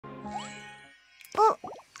Oh,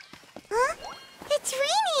 huh? It's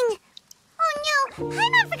raining! Oh no,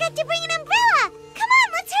 Paimon forgot to bring an umbrella! Come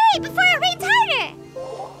on, let's hurry before it rains harder!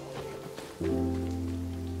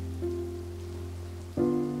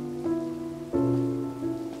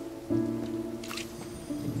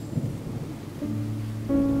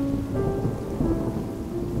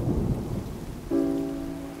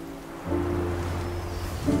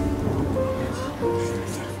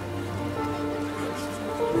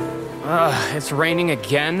 It's raining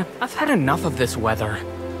again? I've had enough of this weather.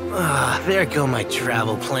 There go my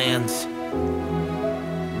travel plans.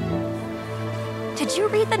 Did you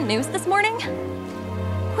read the news this morning?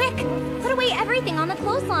 Quick, put away everything on the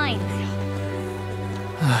clothesline.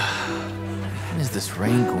 When is this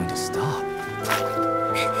rain going to stop?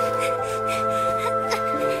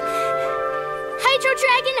 Hydro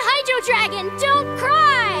Dragon, don't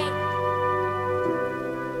cry!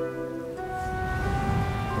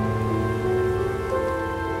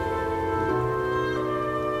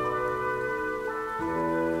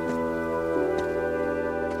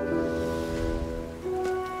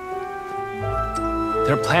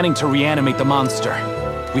 They're planning to reanimate the monster.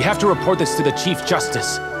 We have to report this to the Chief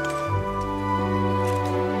Justice.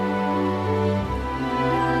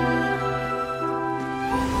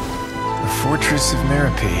 The Fortress of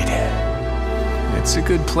Meripede. It's a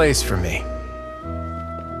good place for me.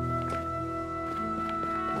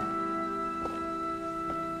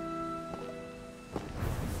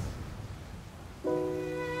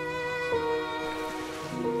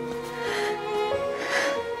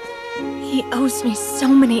 He owes me so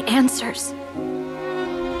many answers.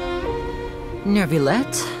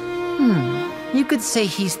 Neuvillette? You could say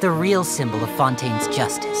he's the real symbol of Fontaine's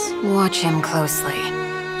justice. Watch him closely.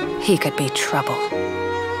 He could be trouble.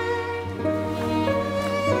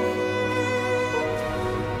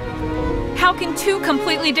 How can two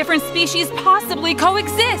completely different species possibly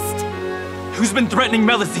coexist? Who's been threatening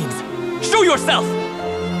Melusines? Show yourself!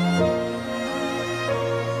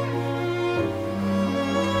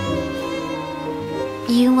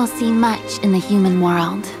 You will see much in the human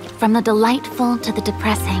world, from the delightful to the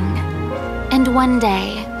depressing. And one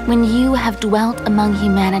day, when you have dwelt among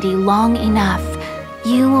humanity long enough,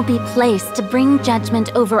 you will be placed to bring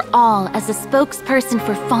judgment over all as a spokesperson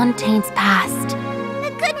for Fontaine's past.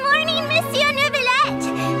 Good morning, Monsieur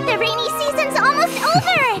Neuvillette! The rainy season's almost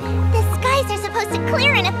over! The skies are supposed to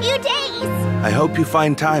clear in a few days! I hope you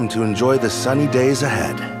find time to enjoy the sunny days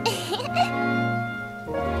ahead.